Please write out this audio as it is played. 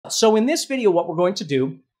So in this video, what we're going to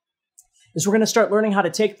do is we're going to start learning how to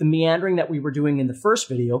take the meandering that we were doing in the first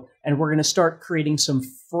video, and we're going to start creating some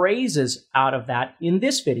phrases out of that in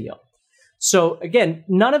this video. So again,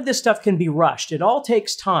 none of this stuff can be rushed. It all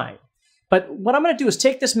takes time. But what I'm going to do is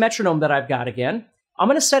take this metronome that I've got again. I'm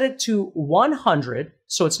going to set it to 100,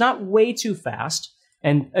 so it's not way too fast.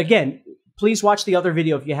 And again, please watch the other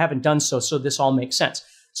video if you haven't done so this all makes sense.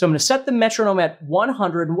 So I'm going to set the metronome at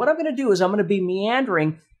 100, and what I'm going to do is I'm going to be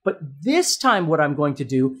meandering, but this time what I'm going to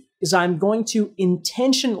do is I'm going to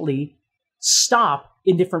intentionally stop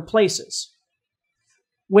in different places.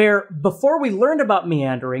 Where before we learned about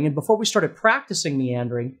meandering and before we started practicing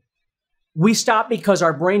meandering, we stopped because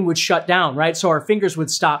our brain would shut down, right? So our fingers would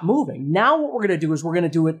stop moving. Now what we're going to do is we're going to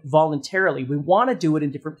do it voluntarily. We want to do it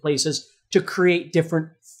in different places to create different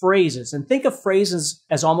phrases. And think of phrases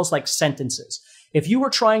as almost like sentences. If you were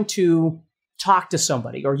trying to talk to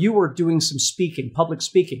somebody or you were doing some speaking, public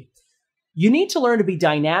speaking, you need to learn to be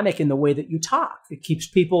dynamic in the way that you talk. It keeps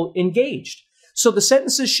people engaged. So the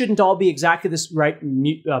sentences shouldn't all be exactly this, right?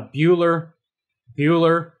 Bueller,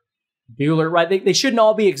 right? They shouldn't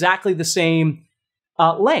all be exactly the same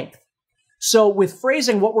length. So with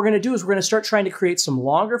phrasing, what we're going to do is we're going to start trying to create some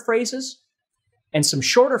longer phrases and some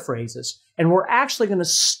shorter phrases, and we're actually going to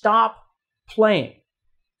stop playing,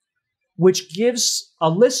 which gives a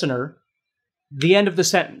listener the end of the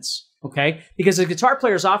sentence, okay? Because as guitar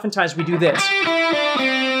players, oftentimes we do this.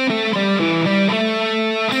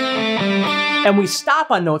 And we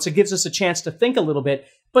stop on notes. It gives us a chance to think a little bit,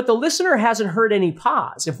 but the listener hasn't heard any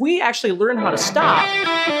pause. If we actually learn how to stop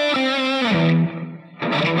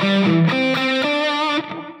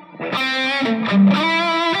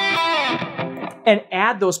and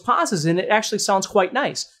add those pauses in, it actually sounds quite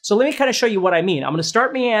nice. So let me kind of show you what I mean. I'm going to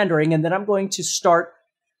start meandering, and then I'm going to start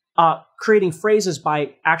creating phrases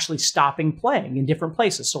by actually stopping playing in different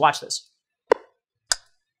places. So watch this.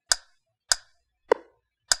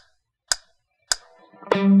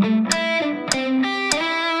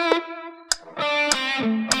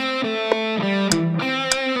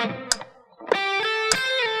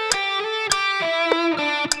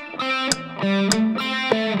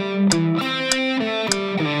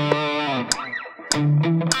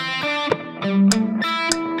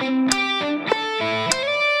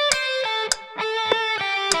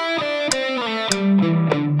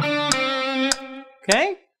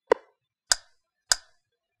 Okay?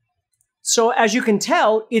 So as you can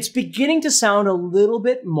tell, it's beginning to sound a little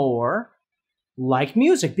bit more like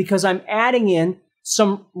music because I'm adding in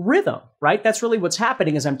some rhythm, right? That's really what's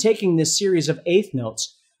happening is I'm taking this series of eighth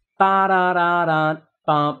notes. Ba-da-da-da,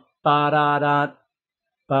 bump, ba-da-da,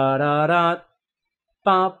 ba-da-da,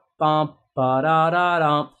 bump, bump,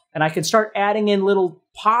 ba-da-da-da. And I can start adding in little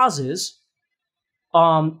pauses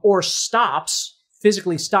or stops,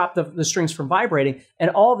 physically stop the strings from vibrating,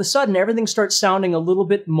 and all of a sudden everything starts sounding a little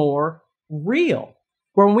bit more real.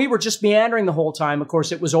 Where when we were just meandering the whole time, of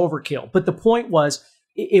course, it was overkill. But the point was,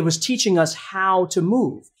 it was teaching us how to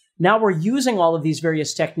move. Now we're using all of these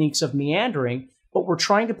various techniques of meandering, but we're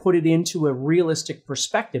trying to put it into a realistic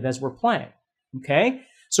perspective as we're playing, okay?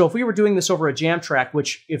 So if we were doing this over a jam track,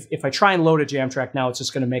 which if I try and load a jam track now, it's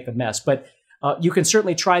just going to make a mess. But you can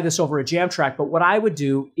certainly try this over a jam track, but what I would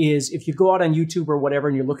do is if you go out on YouTube or whatever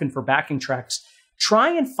and you're looking for backing tracks,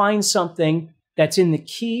 try and find something that's in the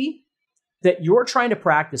key that you're trying to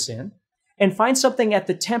practice in, and find something at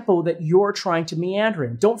the tempo that you're trying to meander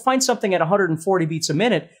in. Don't find something at 140 beats a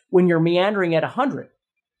minute when you're meandering at 100,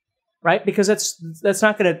 right? Because that's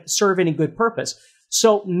not going to serve any good purpose.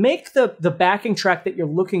 So make the backing track that you're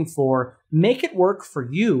looking for, make it work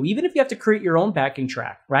for you, even if you have to create your own backing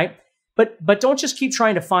track, right? But don't just keep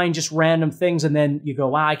trying to find just random things and then you go,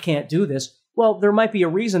 wow, I can't do this. Well, there might be a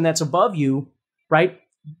reason that's above you, right?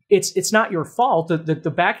 It's not your fault.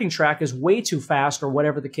 The backing track is way too fast or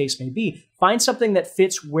whatever the case may be. Find something that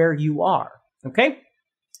fits where you are, okay?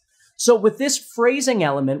 So with this phrasing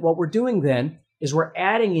element, what we're doing then is we're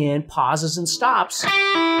adding in pauses and stops.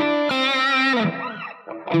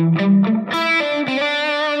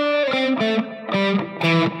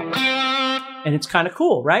 And it's kind of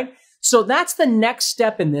cool, right? So that's the next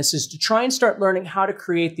step in this, is to try and start learning how to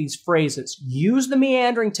create these phrases. Use the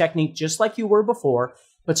meandering technique just like you were before,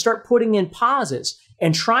 but start putting in pauses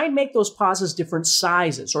and try and make those pauses different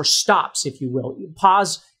sizes, or stops, if you will.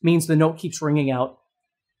 Pause means the note keeps ringing out.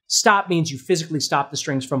 Stop means you physically stop the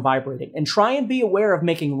strings from vibrating. And try and be aware of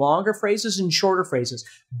making longer phrases and shorter phrases.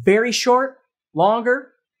 Very short,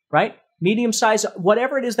 longer, right? Medium size,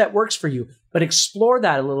 whatever it is that works for you. But explore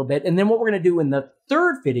that a little bit. And then what we're going to do in the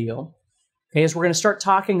third video, okay, is we're going to start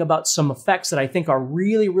talking about some effects that I think are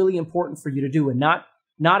really, really important for you to do. And not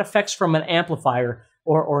not effects from an amplifier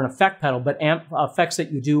or an effect pedal, but effects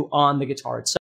that you do on the guitar itself.